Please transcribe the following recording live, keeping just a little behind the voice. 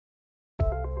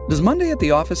Does Monday at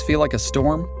the office feel like a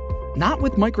storm? Not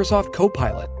with Microsoft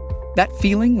Copilot. That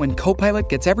feeling when Copilot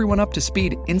gets everyone up to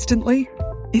speed instantly?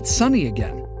 It's sunny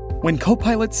again. When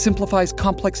Copilot simplifies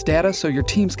complex data so your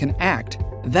teams can act,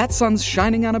 that sun's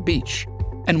shining on a beach.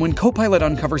 And when Copilot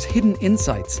uncovers hidden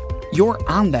insights, you're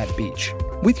on that beach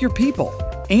with your people,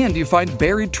 and you find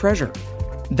buried treasure.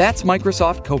 That's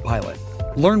Microsoft Copilot.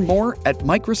 Learn more at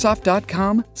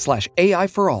Microsoft.com/AI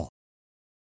for all.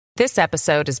 This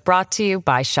episode is brought to you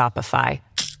by Shopify.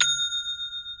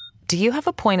 Do you have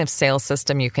a point of sale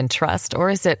system you can trust, or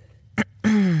is it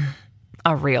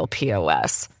a real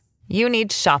POS? You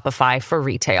need Shopify for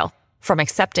retail. From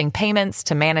accepting payments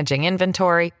to managing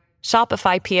inventory,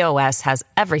 Shopify POS has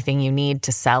everything you need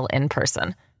to sell in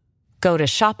person. Go to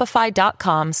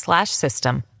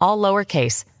shopify.com/system, all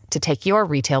lowercase, to take your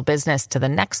retail business to the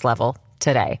next level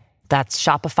today. That's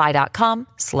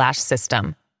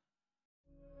shopify.com/system.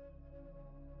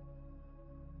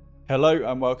 Hello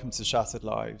and welcome to Shattered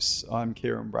Lives. I'm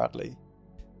Kieran Bradley.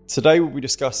 Today we'll be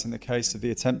discussing the case of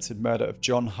the attempted murder of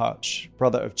John Hutch,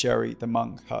 brother of Jerry the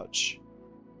monk Hutch.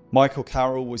 Michael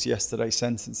Carroll was yesterday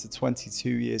sentenced to 22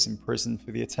 years in prison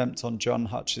for the attempt on John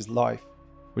Hutch's life,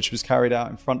 which was carried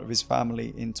out in front of his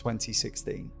family in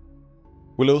 2016.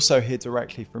 We'll also hear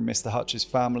directly from Mr. Hutch's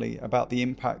family about the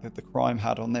impact that the crime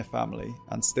had on their family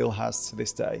and still has to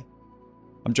this day.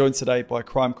 I'm joined today by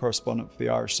crime correspondent for the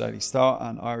Irish Daily Star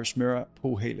and Irish Mirror,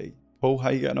 Paul Healy. Paul, how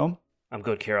you getting on? I'm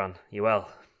good, Kieran. You well?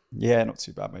 Yeah, not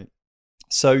too bad, mate.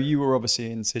 So you were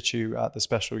obviously in situ at the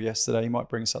special yesterday. You might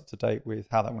bring us up to date with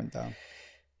how that went down.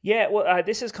 Yeah, well,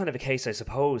 this is kind of a case, I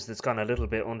suppose, that's gone a little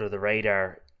bit under the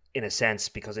radar in a sense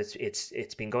because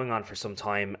it's been going on for some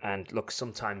time. And look,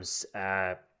 sometimes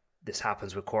this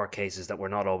happens with court cases that we're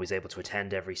not always able to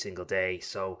attend every single day.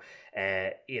 So,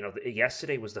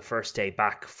 yesterday was the first day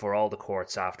back for all the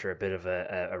courts after a bit of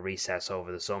a recess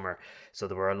over the summer. So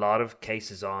there were a lot of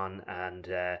cases on,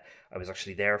 and I was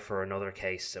actually there for another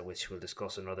case, which we'll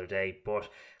discuss another day, but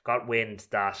got wind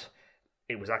that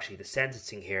it was actually the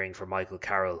sentencing hearing for Michael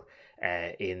Carroll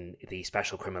in the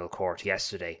Special Criminal Court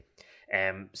yesterday.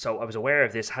 So I was aware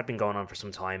of this, had been going on for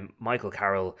some time. Michael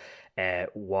Carroll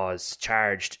was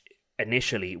charged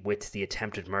initially with the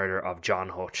attempted murder of John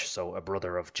Hutch, so a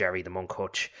brother of Jerry the monk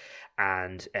Hutch,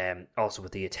 and also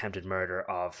with the attempted murder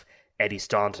of Eddie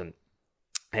Staunton.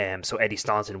 So Eddie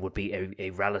Staunton would be a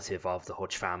relative of the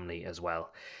Hutch family as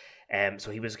well.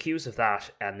 So he was accused of that,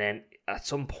 and then at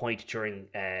some point during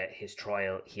his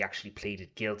trial, he actually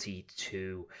pleaded guilty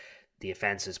to the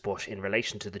offences, but in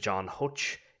relation to the John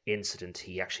Hutch incident,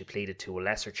 he actually pleaded to a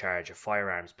lesser charge, a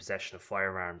possession of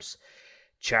firearms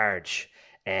charge,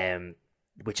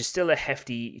 which is still a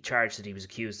hefty charge that he was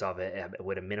accused of,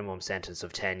 with a minimum sentence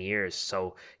of 10 years.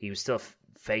 So he was still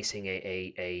facing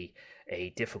a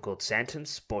difficult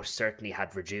sentence, but certainly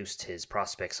had reduced his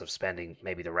prospects of spending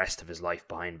maybe the rest of his life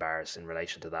behind bars in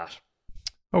relation to that.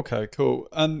 Okay, cool.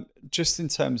 And just in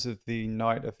terms of the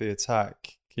night of the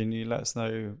attack, can you let us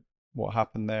know what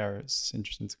happened there? It's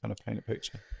interesting to kind of paint a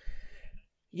picture.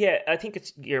 Yeah, I think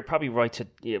you're probably right to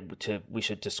we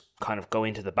should just kind of go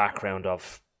into the background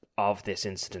of this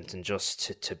incident and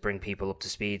just to bring people up to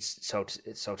speed, so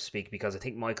to speak, because I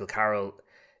think Michael Carroll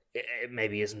it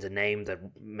maybe isn't a name that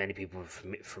many people are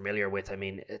familiar with. I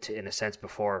mean, in a sense,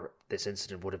 before this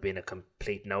incident would have been a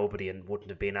complete nobody and wouldn't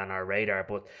have been on our radar.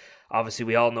 But obviously,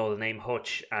 we all know the name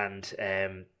Hutch, and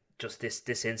just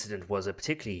this incident was a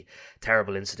particularly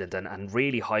terrible incident, and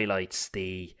really highlights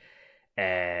the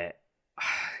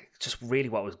just really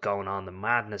what was going on, the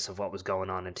madness of what was going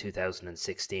on in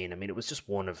 2016. I mean, it was just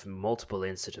one of multiple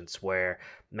incidents where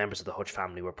members of the Hutch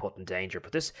family were put in danger.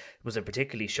 But this was a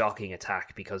particularly shocking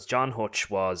attack because John Hutch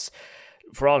was,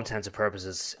 for all intents and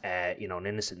purposes, an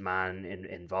innocent man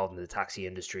involved in the taxi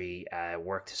industry,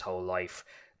 worked his whole life.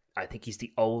 I think he's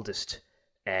the oldest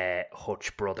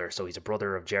Hutch brother. So he's a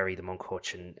brother of Jerry the monk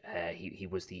Hutch, and he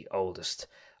was the oldest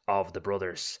of the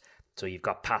brothers. So you've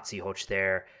got Patsy Hutch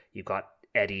there, you've got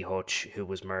Eddie Hutch, who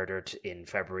was murdered in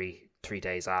February, 3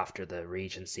 days after the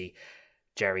Regency,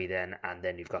 Jerry then, and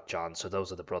then you've got John. So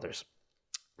those are the brothers.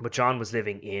 But John was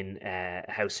living in a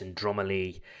house in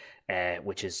Drumalee,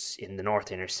 which is in the north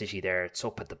inner city there. It's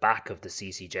up at the back of the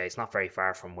CCJ. It's not very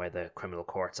far from where the criminal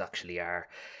courts actually are.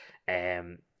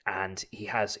 And he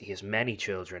has many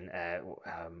children.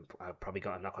 I'm not going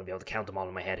to be able to count them all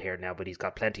in my head here now, but he's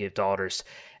got plenty of daughters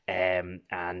and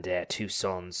 2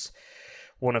 sons,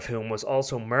 one of whom was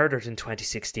also murdered in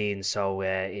 2016. So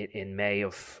in May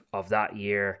of that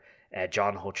year,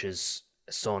 John Hutch's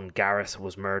son Gareth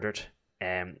was murdered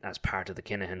as part of the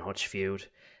Kinahan-Hutch feud.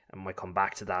 I might come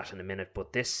back to that in a minute,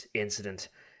 but this incident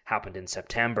happened in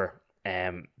September.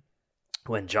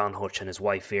 when John Hutch and his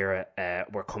wife Vera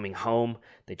were coming home.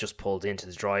 They just pulled into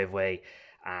the driveway,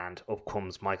 and up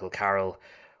comes Michael Carroll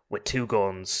with two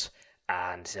guns,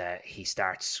 and he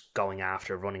starts running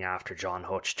after John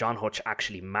Hutch. John Hutch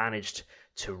actually managed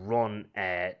to run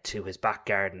to his back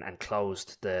garden and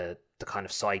closed the kind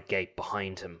of side gate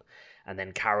behind him, and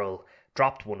then Carroll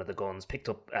dropped one of the guns, picked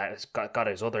up, got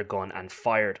his other gun and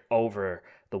fired over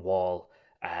the wall,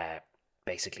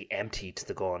 basically emptied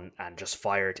the gun and just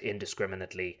fired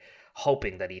indiscriminately,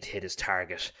 hoping that he'd hit his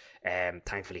target.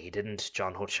 Thankfully he didn't.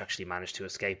 John Hutch actually managed to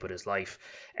escape with his life.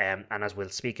 And as we'll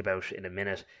speak about in a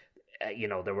minute,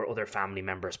 there were other family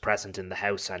members present in the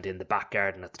house and in the back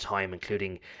garden at the time,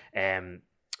 including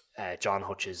John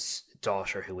Hutch's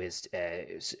daughter, who is,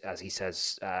 as he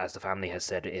says, as the family has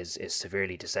said, is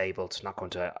severely disabled. Not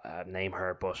going to name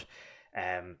her, but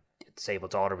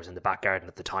disabled daughter was in the back garden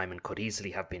at the time and could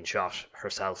easily have been shot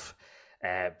herself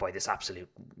by this absolute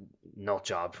nut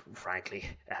job, frankly,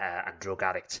 and drug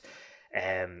addict.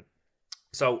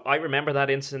 So I remember that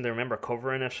incident. I remember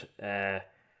covering it,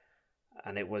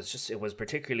 and it was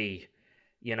particularly,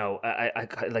 I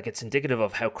like, it's indicative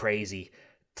of how crazy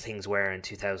things were in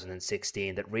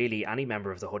 2016, that really any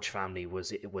member of the Hutch family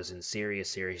was in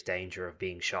serious danger of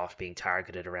being shot, being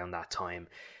targeted around that time,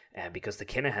 because the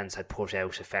Kinahans had put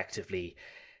out effectively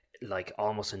like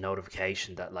almost a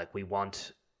notification that, like, we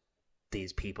want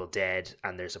these people dead,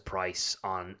 and there's a price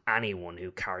on anyone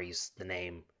who carries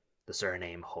the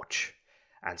surname Hutch.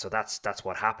 And so that's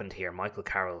what happened here. Michael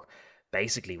Carroll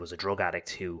basically was a drug addict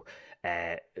who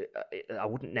I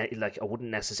wouldn't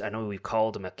necessarily, I know we've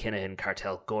called him a Kinahan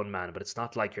cartel gunman, but it's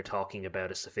not like you're talking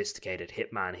about a sophisticated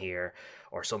hitman here,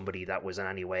 or somebody that was in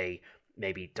any way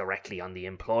maybe directly on the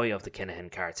employ of the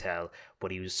Kinahan cartel,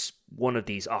 but he was one of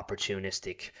these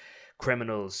opportunistic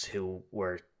criminals who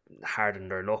were hard on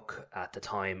their luck at the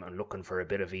time and looking for a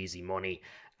bit of easy money,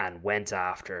 and went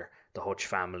after the Hutch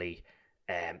family.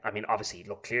 I mean, obviously,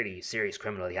 look, clearly he's a serious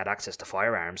criminal. He had access to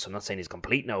firearms, so I'm not saying he's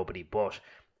complete nobody, but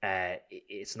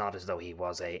it's not as though he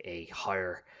was a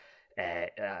higher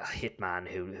hitman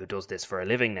who does this for a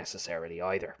living necessarily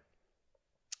either.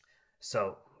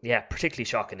 So, yeah, particularly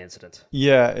shocking incident.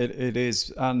 Yeah, it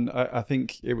is. And I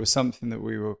think it was something that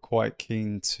we were quite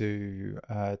keen to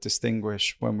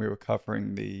distinguish when we were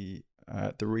covering the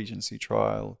Regency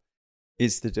trial,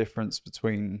 is the difference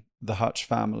between the Hutch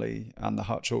family and the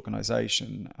Hutch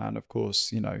organisation. And of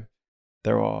course,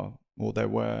 there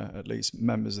were at least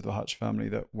members of the Hutch family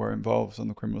that were involved on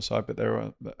the criminal side, but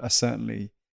there are certainly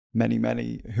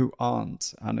many who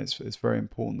aren't. And it's very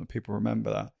important that people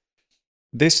remember that.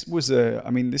 This was a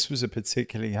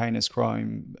particularly heinous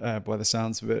crime by the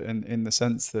sounds of it, in the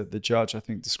sense that the judge, I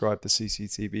think, described the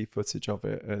CCTV footage of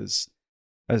it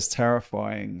as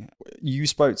terrifying. You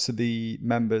spoke to some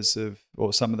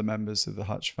of the members of the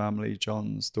Hutch family,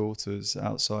 John's daughters,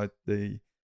 outside the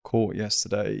court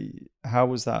yesterday. How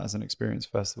was that as an experience,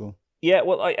 first of all? Yeah,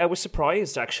 well, I was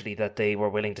surprised, actually, that they were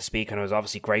willing to speak, and I was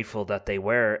obviously grateful that they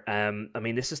were. I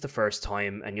mean, this is the first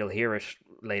time, and you'll hear it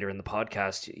later in the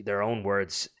podcast, their own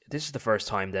words, this is the first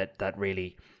time that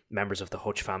really members of the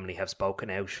Hutch family have spoken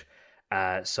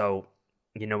out. So,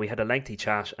 we had a lengthy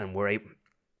chat, and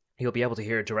you'll be able to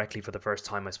hear directly for the first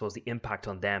time, I suppose, the impact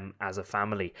on them as a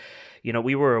family.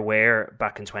 We were aware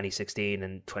back in 2016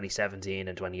 and 2017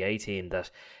 and 2018 that,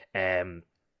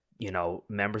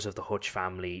 members of the Hutch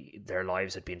family, their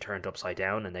lives had been turned upside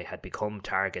down and they had become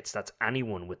targets. That's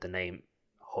anyone with the name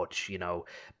Hutch,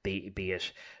 be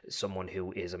it someone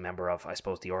who is a member of, I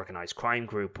suppose, the organised crime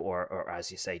group, or as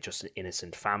you say, just an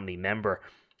innocent family member.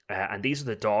 And these are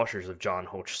the daughters of John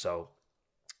Hutch. So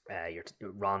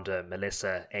Rhonda,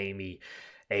 Melissa, Amy,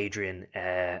 Adrian,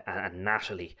 and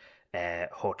Natalie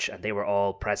Hutch, and they were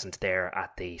all present there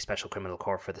at the Special Criminal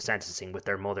Court for the sentencing with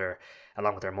their mother,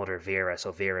 along with their mother Vera.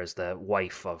 So Vera's the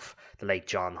wife of the late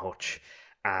John Hutch,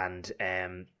 and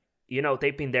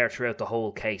they've been there throughout the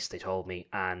whole case, they told me,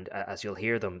 and as you'll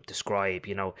hear them describe,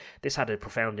 this had a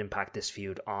profound impact, this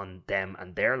feud, on them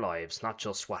and their lives, not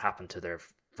just what happened to their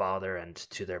father and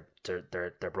to their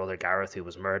brother Gareth, who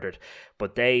was murdered,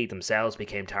 but they themselves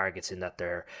became targets in that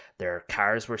their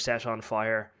cars were set on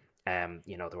fire. There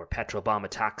were petrol bomb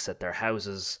attacks at their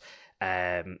houses.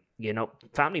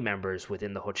 Family members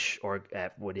within the Hutch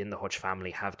within the Hutch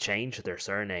family have changed their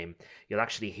surname. You'll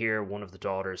actually hear one of the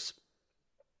daughters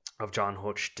of John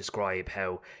Hutch describe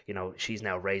how, she's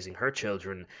now raising her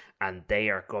children and they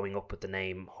are growing up with the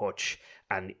name Hutch,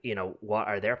 and, what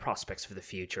are their prospects for the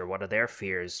future? What are their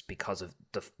fears because of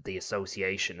the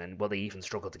association? And will they even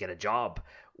struggle to get a job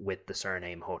with the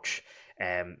surname Hutch?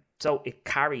 So it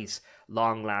carries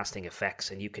long-lasting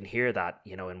effects, and you can hear that,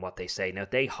 in what they say. Now,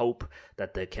 they hope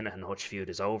that the Kinahan-Hutch feud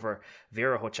is over.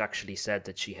 Vera Hutch actually said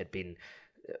that she had been...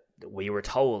 We were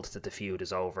told that the feud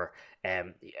is over.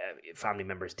 Family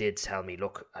members did tell me,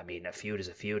 look, I mean, a feud is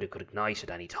a feud. It could ignite at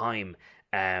any time.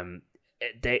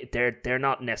 They're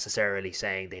not necessarily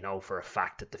saying they know for a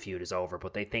fact that the feud is over,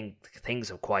 but they think things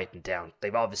have quietened down.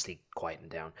 They've obviously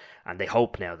quietened down, and they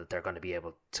hope now that they're going to be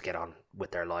able to get on with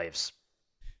their lives.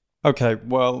 Okay,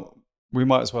 well, we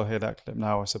might as well hear that clip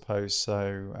now, I suppose.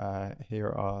 So here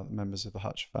are members of the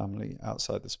Hutch family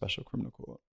outside the Special Criminal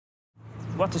Court.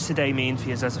 What does today mean for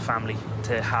you as a family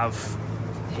to have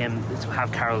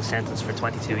Carol sentenced for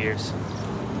 22 years?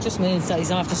 Just means that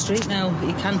he's off the street now.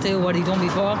 He can't do what he done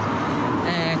before.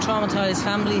 Traumatised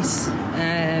families.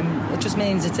 It just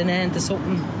means it's an end to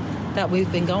something that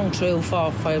we've been going through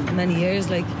for many years,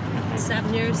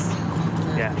 7 years.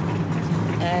 Yeah.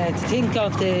 To think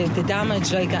of the damage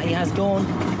that he has done,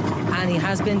 and he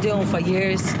has been doing for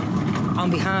years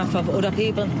on behalf of other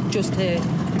people, just to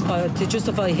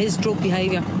justify his drug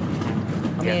behaviour.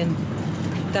 I mean,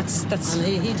 that's. And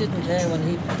he didn't care when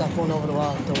he put that gun over the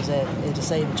wall. There was a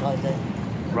disabled child there.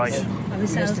 Right.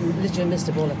 Literally missed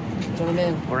a bullet. Do you know what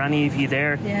I mean? Were any of you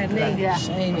there? Yeah, me. Yeah.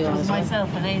 Amy it was well. myself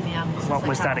and Amy. What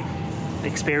was that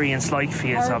experience like for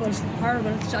you? Horrible.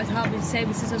 I thought the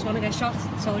same sister was going to get shot,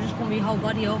 so I just put my whole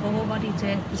body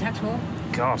to protect her.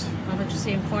 God. And I just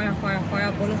seen fire,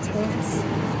 bullets.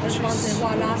 I just wanted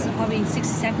what lasted probably 60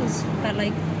 seconds. Felt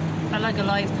like a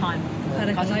lifetime.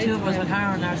 Because the two of us were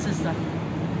carrying our sister.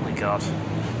 Oh my God.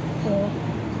 So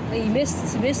he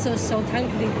missed us, so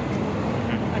thankfully.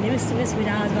 And he missed my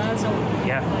dad as well, so...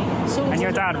 Yeah. And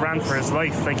your dad ran for his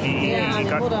life, he and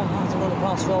got... his mother had to run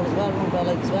across the road as well, run for her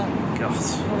life as well. God. You know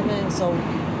what I mean? So,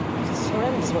 it's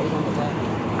horrendous what he done with that.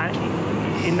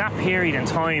 And in that period in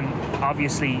time,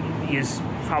 obviously, you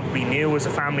probably knew as a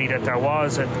family that there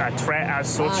was a threat as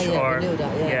such, or... we knew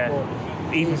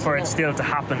that, even for it still to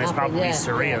happen is probably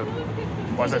surreal.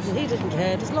 Was it? He didn't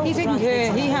care. He didn't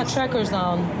care. He had trackers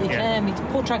on. He came, he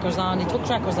put trackers on, he took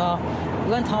trackers off. He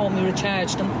went home, he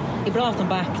recharged them. He brought them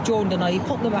back during the night, he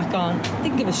put them back on.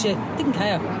 Didn't give a shit. Didn't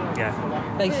care. Yeah.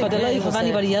 For the life of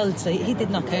anybody else, he did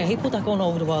not care. He put that gun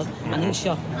over the wall and he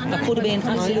shot. That could have been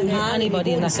absolutely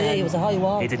anybody in that car. It was a high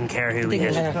wall. He didn't care who he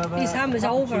hit. His hand was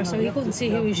over, so he couldn't see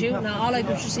who he was shooting at. All I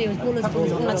could see was bullets.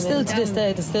 And still to this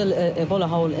day, there's still a bullet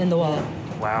hole in the wall.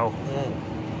 Wow.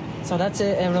 So that's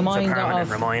a reminder. It's a permanent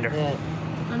reminder. Yeah.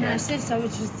 And my sister,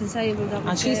 which was disabled,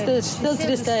 and she's still to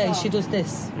this day, she does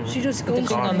this. Mm-hmm. She just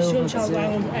goes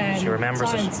around. She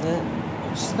remembers it.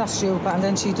 She's not stupid, and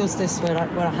then she does this with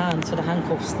her hand, so the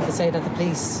handcuffs, to say that the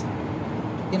police,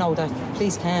 that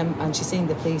police came and she's seen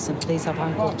the police and the police have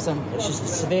handcuffs. And she's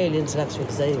severely intellectually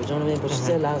disabled, do you know what I mean? But she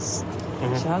still has.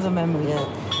 She has a memory.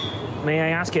 Yeah. May I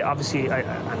ask you, obviously,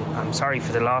 I'm sorry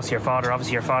for the loss of your father.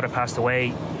 Obviously, your father passed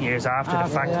away years after the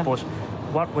fact, but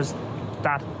what was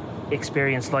that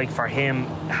experience like for him,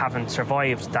 having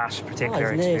survived that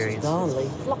particular experience?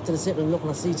 Gone, locked in the sitting room looking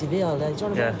at CTV all day, do you know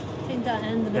what I mean? I think that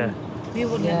ended him. We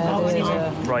wouldn't have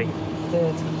known. Right.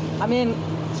 I mean,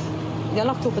 you're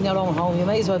locked up in your own home, you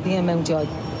may as well be in Mountjoy.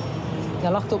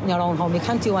 You're locked up in your own home, you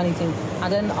can't do anything.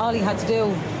 And then all he had to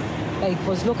do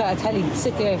was look at a telly,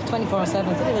 sit there 24/7.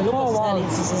 Didn't even look at the telly.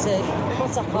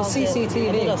 What's that called?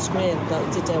 CCTV. Another screen that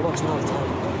he did there watching all the time.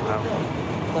 Wow.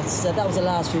 That was the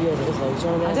last few years of his life, do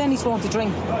you know what I mean? And then he's going to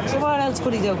drink. So what else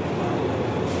could he do?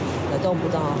 Don't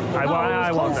put down.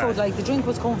 I want comfort, that. The drink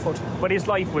was comfort. But his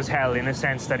life was hell in a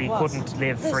sense that he couldn't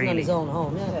live freely. In his own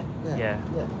home, yeah.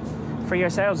 For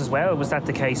yourselves as well, was that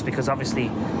the case? Because obviously,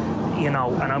 and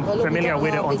I'm familiar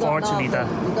with it, unfortunately. He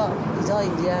died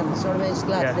in the end, do you know what I mean? Just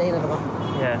glad they never got.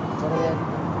 Yeah. Do you know what I mean?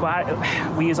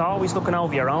 But were you always looking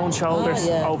over your own shoulders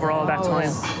over all that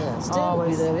time? Yeah, still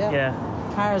be there, yeah.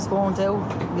 Cars going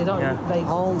out, you don't like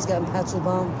homes getting petrol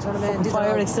bombed. Do you know what I mean?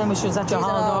 Fire extinguishers at your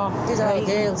hall door. These are all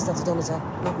girls that's done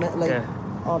that,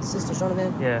 not all the sisters. Do you know what I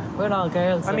mean? Yeah, we're all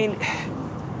girls. I mean,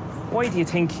 why do you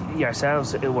think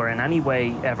yourselves were in any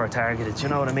way ever targeted? Do you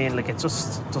know what I mean? It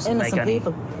just doesn't make any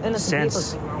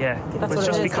sense. People. Yeah, that's it was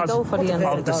just because of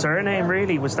the surname.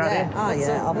 Really, was that it?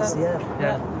 Obviously,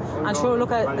 yeah. And sure,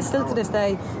 look at still to this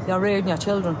day, you're rearing your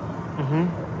children,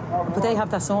 but they have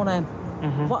that surname.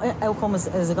 What outcome is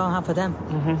it going to have for them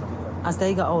as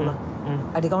they get older?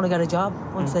 Are they going to get a job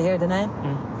once they hear the name?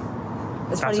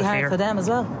 It's very hard for them as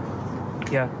well.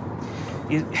 Yeah.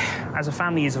 As a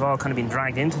family, you've all kind of been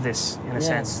dragged into this, in a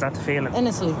sense. Is that the feeling?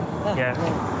 Innocently. Yeah.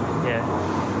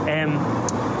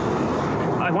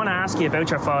 I want to ask you about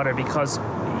your father because,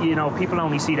 you know, people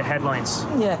only see the headlines.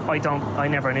 Yeah. I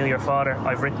never knew your father.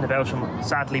 I've written about him,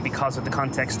 sadly, because of the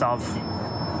context of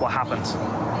what happened.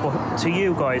 But to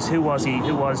you guys, who was he?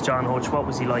 Who was John Hutch? What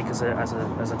was he like as a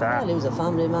dad? Well, he was a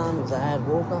family man. He was a hard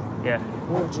worker. Yeah.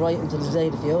 Worked right until the day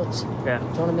of the feuds. Yeah. Do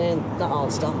you know what I mean? That all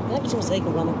stopped. Everything was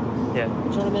taken from him. Yeah. Do you know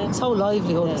what I mean? His whole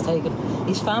livelihood was taken.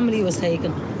 His family was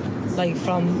taken. Like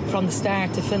from the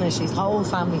start to finish, his whole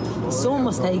family. His son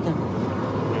was taken.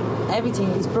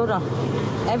 Everything, his brother,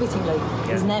 everything, like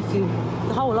his nephew,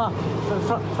 the whole lot.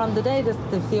 From the day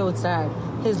that the feud started,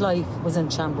 his life was in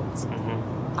shambles.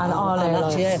 And all our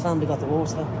lives. Yeah, family got the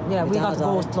worst of it. Yeah, we got the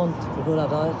worst blunt. The brother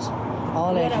died.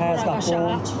 All our cars got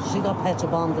burned. She got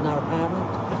petrol bombed in our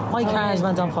apartment. My cars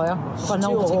went on fire for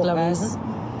no particular reason.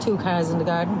 2 cars in the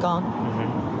garden, gone.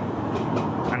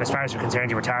 And as far as you're concerned,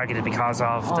 you were targeted because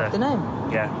of the name.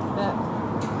 Yeah.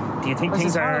 Yeah. Do you think Which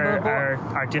things is horrible,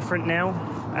 are different now?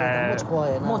 Much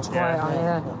quieter now. Much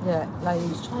quieter, yeah. Like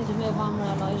Trying to move on with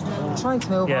our lives now. trying to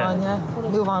move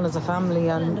on, move on as a family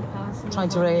and trying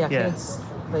to raise our kids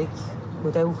like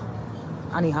without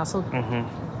any hassle.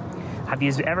 Have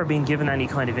you ever been given any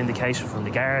kind of indication from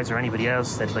the guards or anybody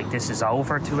else that like this is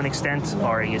over to an extent,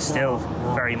 or are you still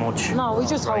very much? No, we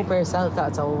just hope ourselves that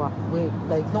it's over. We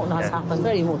like nothing has happened.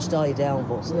 Very much died down,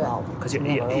 but no. Because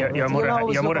your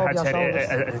mother had said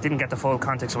I didn't get the full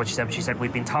context of what she said, but she said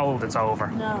we've been told it's over.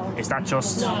 No. Is that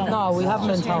just? No, we haven't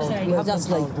been told. That's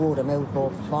like word of mouth, but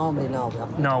family now.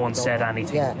 No one said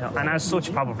anything. Yeah. You know, and as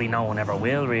such, probably no one ever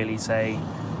will really say.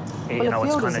 Well, you know,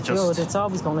 it's kind of just. It's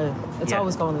always going to. It's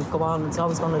always going to go on. It's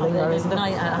always going to linger, isn't it?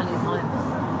 At any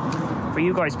time. For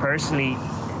you guys personally,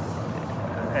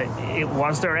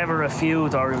 was there ever a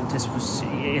feud, or this was,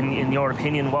 in your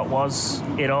opinion, what was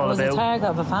it all about? It was a target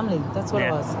of a family. That's what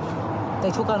it was.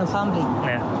 They took on a family.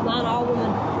 Yeah. Man or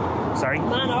woman. Sorry.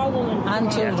 Man or woman.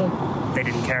 And children. They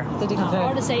didn't care. They didn't care.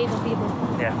 Or disabled people.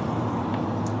 Yeah.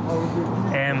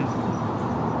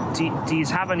 Do you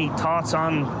have any thoughts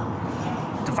on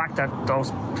the fact that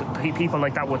those people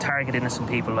like that would target innocent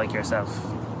people like yourself?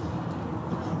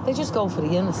 They just go for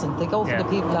the innocent. They go for the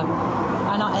people that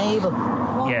are not able.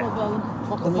 Vulnerable.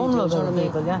 The vulnerable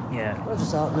people, Yeah. We're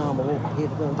just out normal working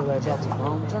people going to do their jobs at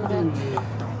home. Do you know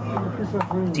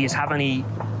what I mean? Do you have any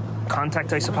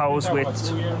contact, I suppose,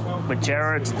 with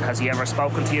Gerard? Has he ever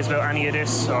spoken to you about any of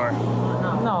this, or?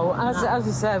 No, as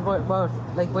you said,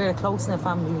 we're a close-knit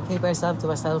family. We keep ourselves to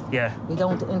ourselves. Yeah. We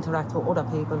don't interact with other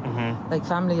people. Like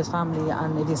family is family,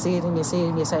 and if you see them, you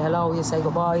say hello, you say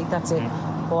goodbye. That's it.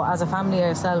 But as a family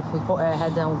ourselves, we put our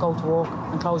head down, go to work,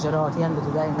 and close your door at the end of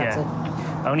the day, and that's it.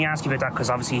 I only ask you about that because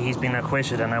obviously he's been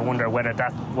acquitted, and I wonder whether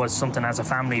that was something as a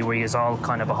family where you're all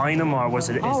kind of behind him, or was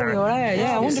it? Is there? We were there,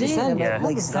 100%. Yeah.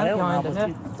 Like, 100% behind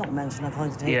behind him. Don't mention that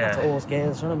kind of thing. That's all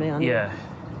scales, you know what I mean? Yeah.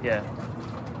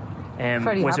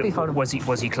 Very happy for him. Was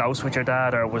he close with your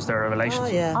dad, or was there a relationship?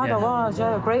 Oh, yeah. There was,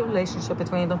 a great relationship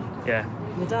between them. Yeah.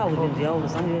 My dad would have been the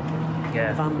oldest anyway.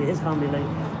 Yeah. His family, like.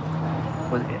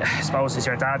 Well, I suppose, has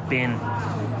your dad been,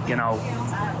 you know,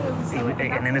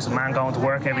 an innocent man going to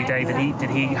work every day? Did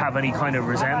he have any kind of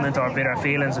resentment or bitter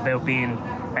feelings about being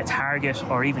a target,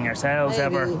 or even yourselves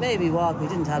ever? Maybe what we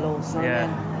didn't tell us.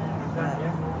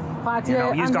 But you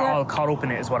know, you got all caught up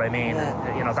in it, is what I mean.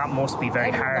 Yeah. You know, that must be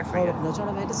very hard for you. Do you know what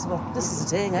I mean? This is the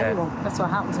thing, everyone. That's what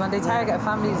happens when they target a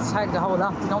family. They target the whole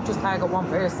lot. They don't just target one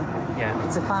person. Yeah.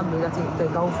 It's a family that they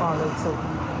go for. Like, so.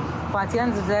 But at the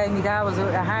end of the day, my dad was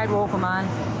a hard working man.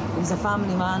 He was a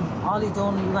family man. All he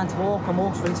done, he went to work and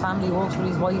worked for his family, worked for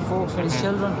his wife, worked for his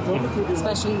children,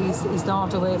 especially his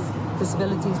daughter with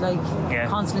disabilities, like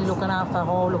constantly looking after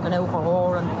her, looking out for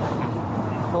her. And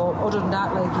but other than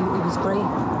that, like he was great,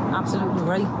 absolutely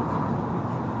great.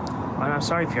 I'm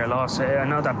sorry for your loss. I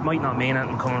know that might not mean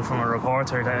anything coming from a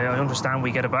reporter. I understand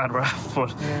we get a bad rap,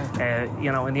 but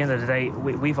you know, in the end of the day,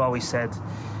 we've always said,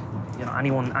 you know,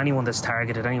 anyone that's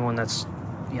targeted, anyone that's,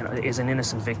 you know, is an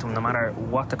innocent victim, no matter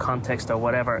what the context or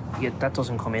whatever, that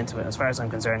doesn't come into it. As far as I'm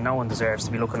concerned, no one deserves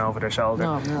to be looking over their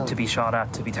shoulder, to be shot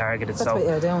at, to be targeted. That's what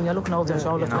you're doing. You're looking over their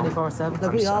shoulder 24/7.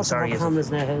 Like, we also have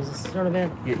cameras in our houses. You know what I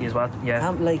mean? You as well, yeah.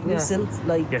 Like we still,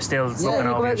 like, you're still looking you over go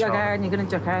out your your shoulder. garden, you get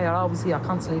into your car, you're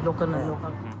constantly looking and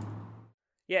looking.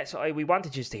 Yeah, so we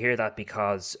wanted you to hear that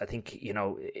because I think, you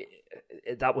know,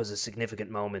 that was a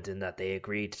significant moment in that they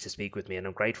agreed to speak with me, and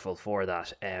I'm grateful for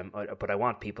that. But I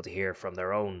want people to hear from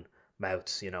their own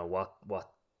mouths, you know, what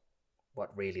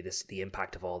really the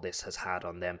impact of all this has had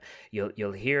on them.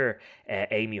 You'll hear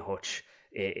Amy Hutch.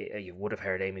 You would have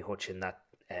heard Amy Hutch in that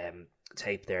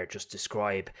tape there just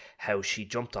describe how she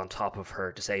jumped on top of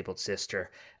her disabled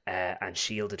sister and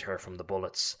shielded her from the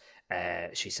bullets.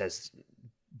 She says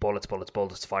bullets, bullets,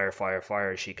 bullets, fire, fire,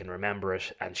 fire. She can remember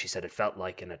it, and she said it felt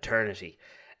like an eternity,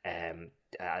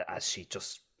 as she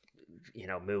just,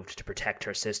 moved to protect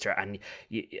her sister. And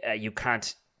you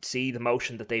can't see the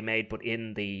motion that they made, but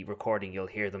in the recording you'll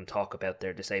hear them talk about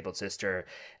their disabled sister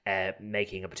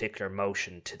making a particular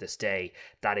motion to this day.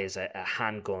 That is a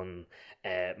handgun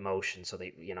motion. So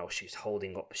they, she's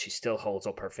holding up, she still holds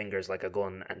up her fingers like a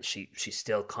gun, and she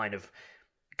still kind of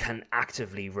can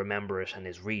actively remember it and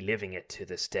is reliving it to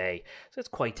this day. So it's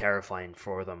quite terrifying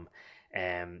for them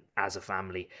as a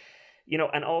family.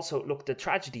 And also, look, the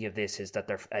tragedy of this is that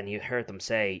and you heard them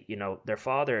say, their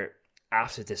father,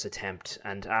 after this attempt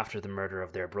and after the murder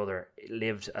of their brother,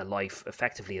 lived a life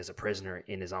effectively as a prisoner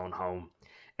in his own home,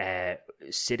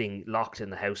 sitting locked in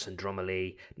the house in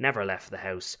Drumalee, never left the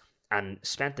house, and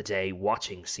spent the day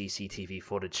watching CCTV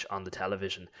footage on the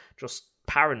television, just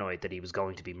paranoid that he was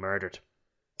going to be murdered.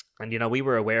 And, we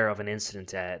were aware of an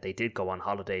incident. They did go on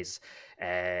holidays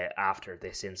after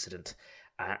this incident,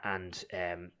 and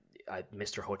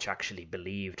Mr. Hutch actually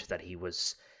believed that he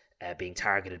was being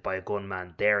targeted by a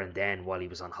gunman there and then while he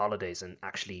was on holidays, and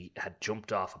actually had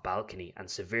jumped off a balcony and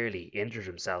severely injured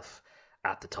himself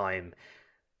at the time.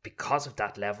 Because of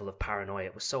that level of paranoia,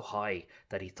 it was so high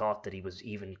that he thought that he was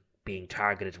even being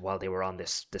targeted while they were on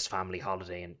this family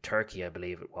holiday in Turkey, I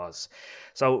believe it was.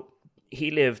 So he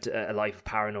lived a life of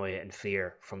paranoia and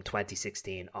fear from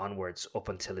 2016 onwards up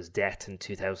until his death in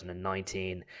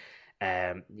 2019.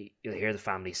 You'll hear the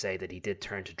family say that he did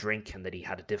turn to drink and that he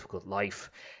had a difficult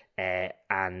life.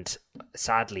 And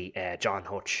sadly, John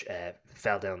Hutch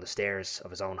fell down the stairs of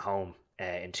his own home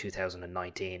in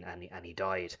 2019, and he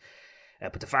died.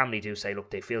 But the family do say,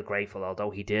 look, they feel grateful, although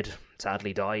he did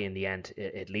sadly die in the end.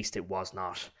 At least it was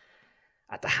not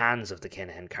at the hands of the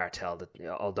Kinahan cartel. That,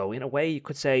 although in a way you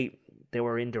could say they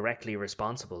were indirectly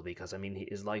responsible, because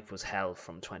his life was hell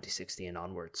from 2016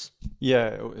 onwards.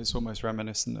 Yeah, it's almost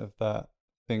reminiscent of that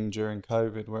thing during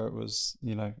COVID where it was,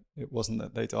 it wasn't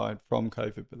that they died from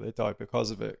COVID, but they died because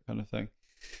of it, kind of thing.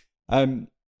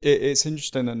 It's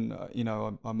interesting, and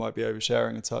I might be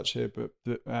oversharing a touch here, but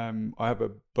I have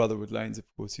a brother with learning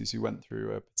difficulties who went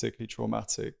through a particularly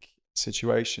traumatic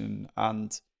situation,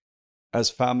 and as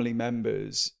family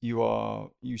members,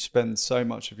 you spend so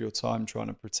much of your time trying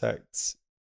to protect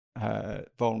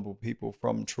vulnerable people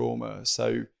from trauma.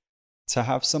 So to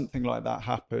have something like that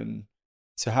happen,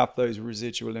 to have those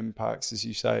residual impacts, as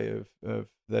you say, of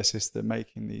their sister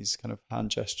making these kind of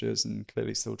hand gestures and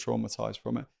clearly still traumatized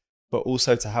from it, but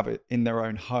also to have it in their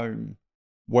own home,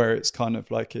 where it's kind of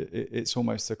like it's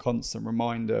almost a constant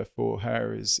reminder for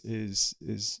her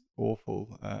is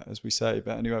awful, as we say.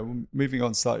 But anyway, moving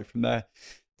on slightly from there,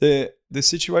 the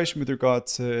situation with regard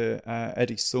to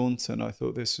Eddie Staunton, I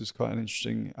thought this was quite an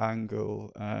interesting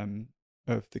angle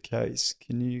of the case.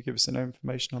 Can you give us any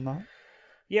information on that?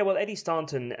 Yeah, well, Eddie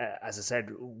Staunton, as I said,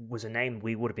 was a name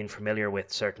we would have been familiar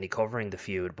with, certainly covering the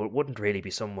feud, but wouldn't really be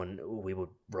someone we would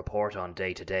report on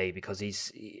day to day, because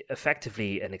he's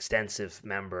effectively an extended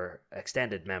member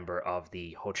of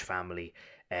the Hutch family.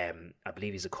 I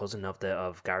believe he's a cousin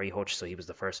of Gary Hutch, so he was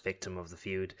the first victim of the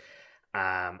feud,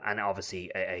 and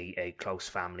obviously a close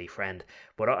family friend.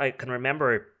 But I can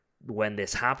remember when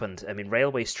this happened.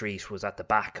 Railway Street was at the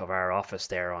back of our office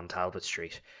there on Talbot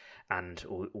Street. And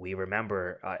we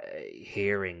remember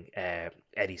hearing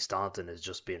Eddie Staunton has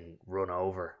just been run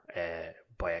over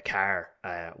by a car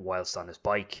whilst on his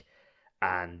bike.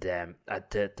 And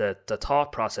the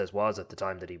thought process was at the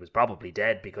time that he was probably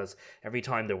dead, because every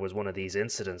time there was one of these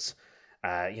incidents, the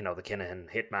Kinahan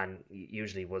hitman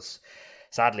usually was,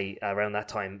 sadly, around that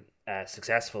time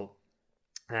successful.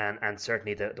 And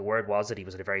certainly the word was that he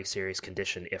was in a very serious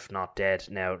condition, if not dead.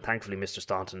 Now, thankfully, Mr.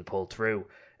 Staunton pulled through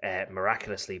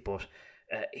miraculously, but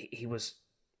he was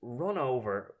run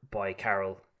over by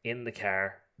Carol in the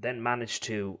car, then managed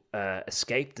to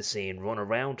escape the scene, run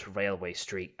around to Railway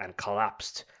Street, and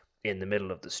collapsed in the middle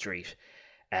of the street.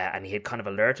 And he had kind of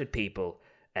alerted people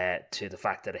to the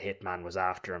fact that a hitman was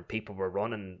after him. People were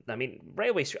running.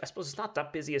 Railway Street, I suppose it's not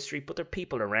that busy a street, but there are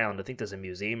people around. I think there's a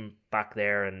museum back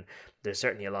there, and there's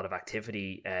certainly a lot of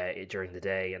activity during the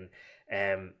day. And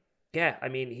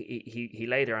he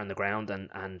lay there on the ground,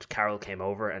 and Carol came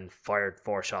over and fired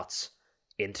 4 shots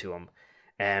into him.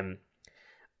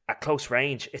 At close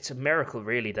range, it's a miracle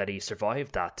really that he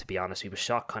survived that, to be honest. He was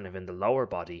shot kind of in the lower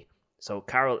body. So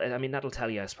Carol, that'll tell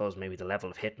you, I suppose, maybe the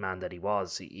level of hitman that he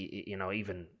was.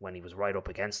 Even when he was right up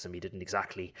against him, he didn't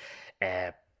exactly,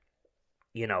 aim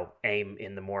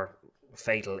in the more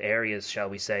fatal areas, shall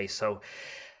we say. So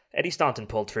Eddie Staunton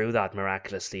pulled through that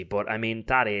miraculously. But,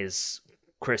 that is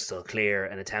crystal clear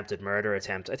an attempted murder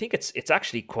attempt. I think it's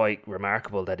actually quite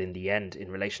remarkable that in the end,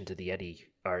 in relation to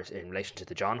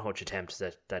the John Hutch attempt,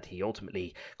 that he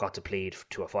ultimately got to plead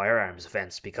to a firearms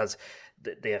offence, because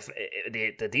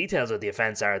the details of the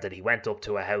offence are that he went up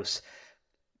to a house,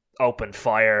 opened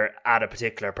fire at a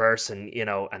particular person,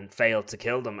 and failed to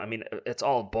kill them. I mean, it's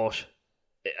all but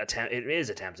it is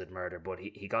attempted murder, but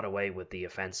he got away with the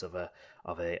offence of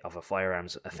a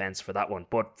firearms offence for that one.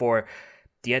 But for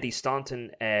the Eddie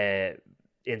Staunton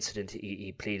incident,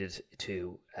 he pleaded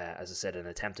to, as I said, an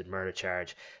attempted murder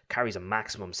charge, carries a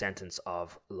maximum sentence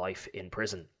of life in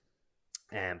prison.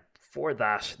 For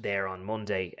that, there on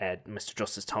Monday, Mr.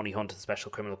 Justice Tony Hunt of the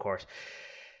Special Criminal Court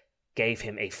gave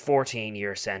him a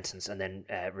 14-year sentence and then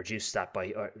reduced that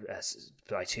by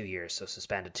 2 years, so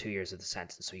suspended 2 years of the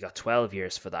sentence. So he got 12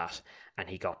 years for that, and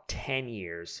he got 10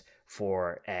 years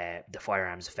for the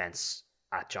firearms offence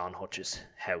at John Hutch's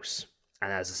house.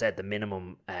 And as I said, the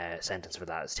minimum sentence for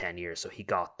that is 10 years. So he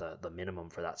got the minimum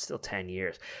for that, still 10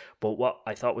 years. But what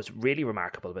I thought was really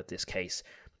remarkable about this case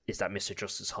is that Mr.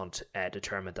 Justice Hunt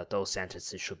determined that those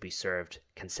sentences should be served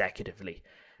consecutively.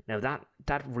 Now,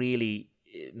 that really,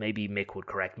 maybe Mick would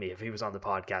correct me if he was on the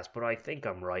podcast, but I think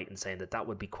I'm right in saying that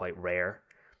would be quite rare.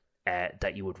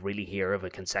 That you would really hear of a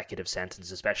consecutive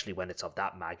sentence, especially when it's of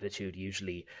that magnitude.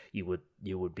 Usually you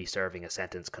would be serving a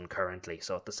sentence concurrently,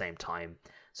 so at the same time.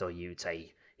 So you'd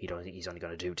say he's only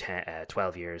going to do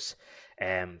 12 years,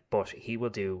 but he will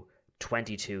do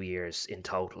 22 years in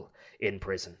total in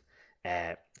prison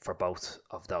for both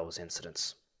of those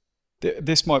incidents.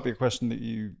 This might be a question that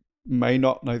you may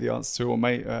not know the answer to, or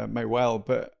may well,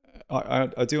 but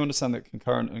I do understand that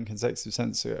concurrent and consecutive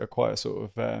sentences are quite a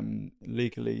sort of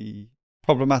legally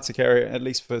problematic area, at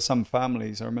least for some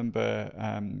families. I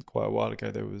remember quite a while ago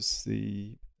there was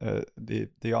the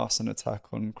arson attack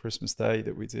on Christmas Day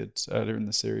that we did earlier in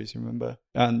the series, you remember?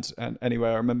 And anyway,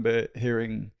 I remember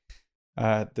hearing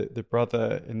the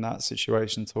brother in that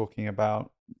situation talking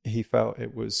about he felt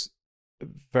it was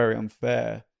very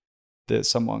unfair that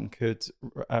someone could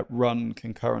run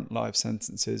concurrent life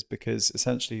sentences, because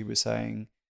essentially he was saying,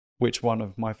 which one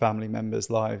of my family members'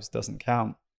 lives doesn't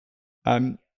count?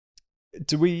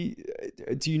 Do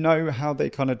you know how they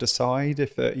kind of decide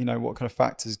if what kind of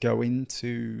factors go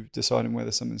into deciding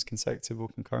whether something's consecutive or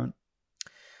concurrent?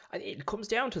 It comes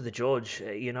down to the judge,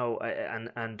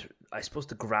 and I suppose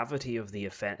the gravity of the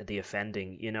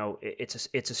offending.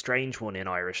 It's a strange one in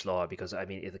Irish law, because I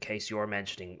mean, the case you're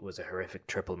mentioning was a horrific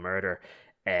triple murder.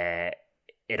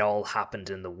 It all happened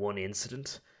in the one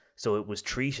incident, so it was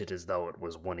treated as though it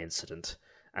was one incident,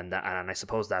 and I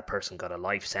suppose that person got a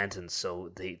life sentence.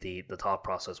 So the thought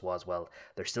process was, well,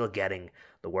 they're still getting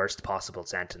the worst possible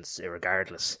sentence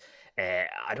regardless. I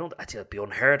think it'd be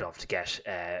unheard of to get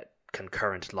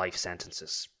concurrent life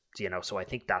sentences, so I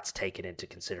think that's taken into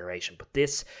consideration. But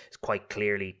this is quite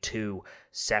clearly two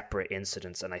separate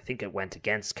incidents, and I think it went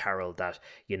against Carroll that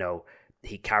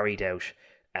he carried out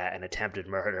an attempted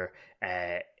murder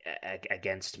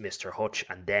against Mr. Hutch,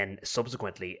 and then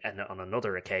subsequently, and on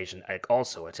another occasion,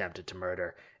 also attempted to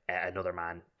murder another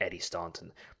man, Eddie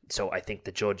Staunton. So I think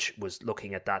the judge was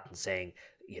looking at that and saying,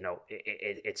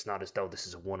 it's not as though this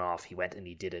is a one-off. He went and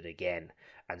he did it again,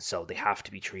 and so they have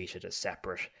to be treated as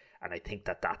separate. And I think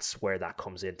that's where that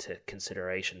comes into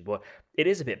consideration. But it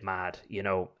is a bit mad,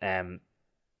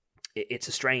 it's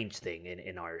a strange thing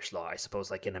in Irish law. I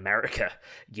suppose, like in America,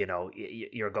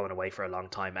 you're going away for a long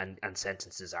time, and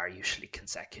sentences are usually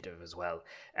consecutive as well.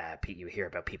 You hear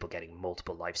about people getting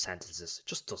multiple life sentences. It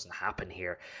just doesn't happen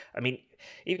here. I mean,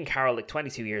 even Carroll,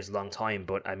 22 years is a long time,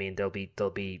 but I mean, there'll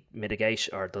be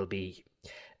mitigation, or there'll be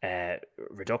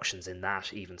reductions in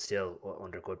that even still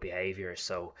under good behaviour.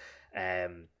 So I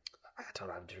don't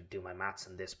know how to do my maths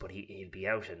on this, but he'd be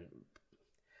out, and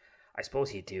I suppose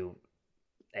he'd do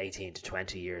 18 to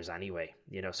 20 years anyway,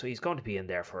 so he's going to be in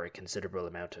there for a considerable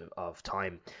amount of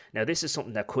time. Now, this is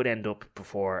something that could end up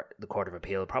before the Court of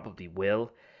Appeal, probably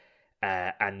will,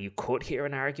 and you could hear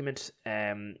an argument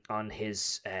on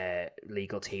his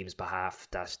legal team's behalf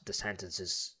that the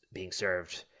sentences being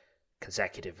served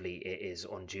consecutively is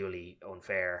unduly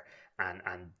unfair,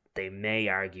 and they may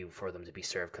argue for them to be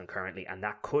served concurrently, and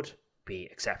that could be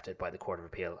accepted by the Court of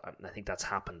Appeal. I think that's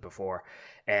happened before.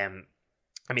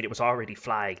 I mean, it was already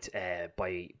flagged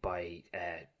by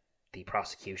the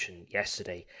prosecution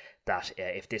yesterday that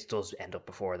if this does end up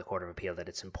before the Court of Appeal, that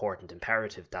it's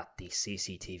imperative that the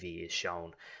CCTV is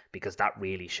shown, because that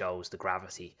really shows the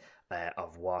gravity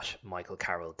of what Michael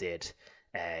Carroll did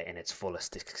in its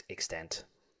fullest extent.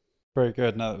 Very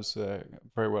good. No, that was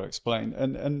very well explained.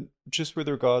 And just with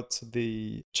regard to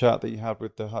the chat that you had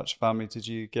with the Hutch family, did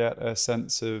you get a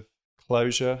sense of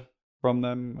closure from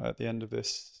them at the end of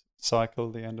this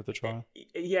cycle, the end of the trial?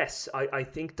 Yes, I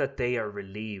think that they are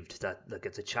relieved that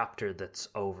it's a chapter that's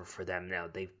over for them now.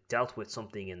 They've dealt with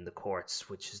something in the courts,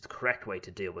 which is the correct way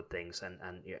to deal with things,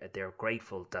 and they're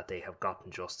grateful that they have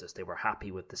gotten justice. They were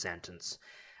happy with the sentence,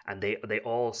 and they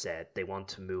all said they want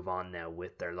to move on now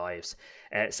with their lives.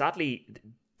 Sadly,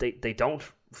 they don't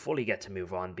fully get to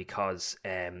move on because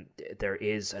there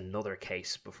is another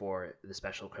case before the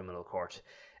Special Criminal Court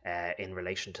in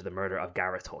relation to the murder of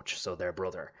Gareth Hutch, so their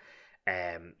brother.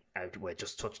 We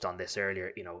just touched on this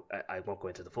earlier. I won't go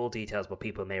into the full details, but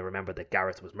people may remember that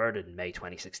Gareth was murdered in May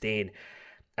 2016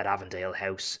 at Avondale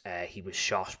House. He was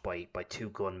shot by two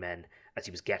gunmen as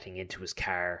he was getting into his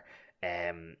car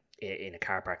in a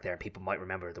car park there. And people might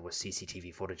remember there was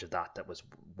CCTV footage of that was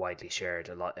widely shared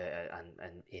a lot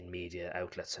and in media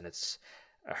outlets, and it's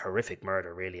a horrific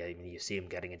murder, really. I mean, you see him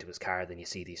getting into his car, then you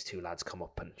see these two lads come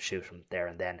up and shoot him there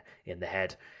and then in the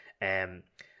head.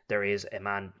 There is a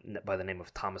man by the name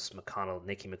of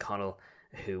Nicky McConnell,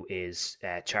 who is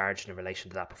charged in relation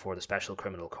to that before the Special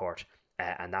Criminal Court,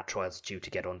 and that trial is due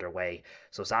to get underway.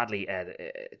 So sadly,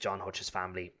 John Hutch's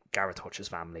family, Gareth Hutch's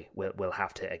family, will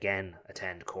have to again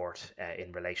attend court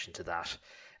in relation to that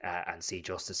and see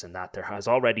justice in that. There has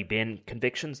already been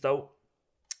convictions, though,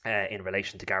 in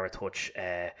relation to Gareth Hutch.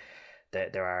 There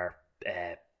are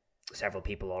several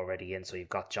people already in. So you've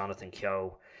got Jonathan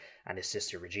Keogh and his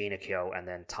sister Regina Keogh, and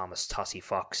then Thomas Tossie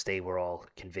Fox. They were all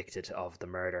convicted of the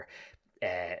murder.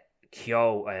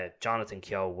 Jonathan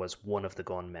Keogh was one of the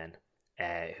gunmen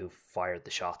who fired the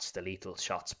shots, the lethal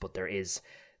shots, but there is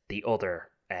the other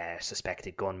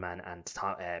suspected gunman, and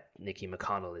Nicky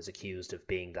McConnell is accused of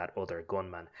being that other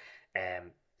gunman.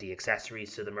 The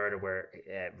accessories to the murder were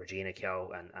Regina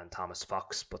Keogh and Thomas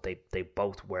Fox, but they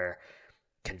both were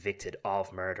convicted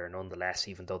of murder nonetheless,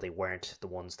 even though they weren't the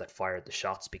ones that fired the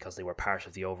shots, because they were part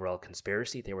of the overall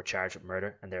conspiracy. They were charged with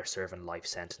murder and they're serving life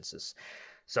sentences.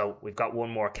 So we've got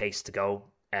one more case to go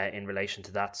in relation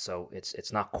to that, so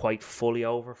it's not quite fully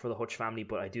over for the Hutch family,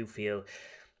 but I do feel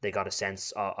they got a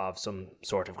sense of some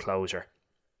sort of closure.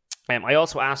 I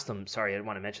also asked them, sorry, I didn't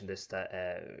want to mention this, that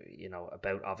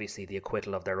about obviously the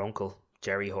acquittal of their uncle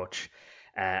Jerry Hutch,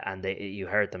 and you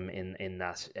heard them in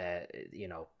that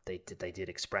they did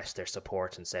express their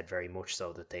support and said very much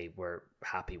so that they were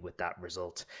happy with that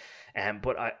result.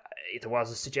 But there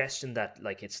was a suggestion that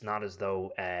it's not as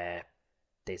though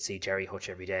they'd see Jerry Hutch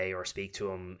every day or speak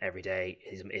to him every day.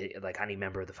 Like any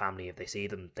member of the family, if they see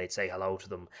them, they'd say hello to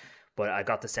them. But I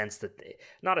got the sense that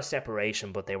not a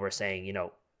separation, but they were saying,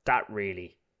 that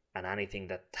really, and anything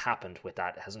that happened with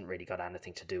that hasn't really got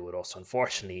anything to do with us.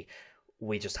 Unfortunately,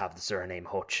 we just have the surname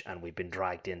Hutch, and we've been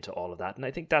dragged into all of that. And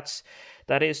I think that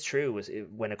is true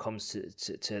when it comes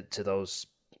to those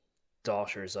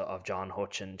daughters of John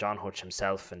Hutch and John Hutch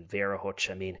himself and Vera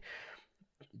Hutch. I mean,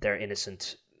 they're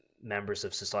innocent members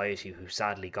of society who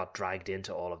sadly got dragged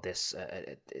into all of this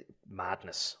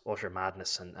madness, utter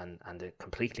madness, and it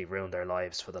completely ruined their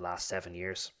lives for the last 7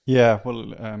 years. Yeah,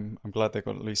 well, I'm glad they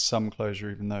got at least some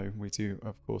closure, even though we do,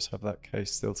 of course, have that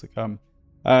case still to come.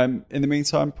 In the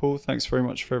meantime, Paul, thanks very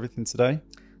much for everything today.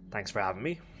 Thanks for having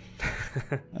me.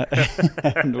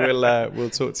 And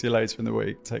we'll talk to you later in the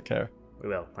week. Take care. We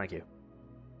will. Thank you.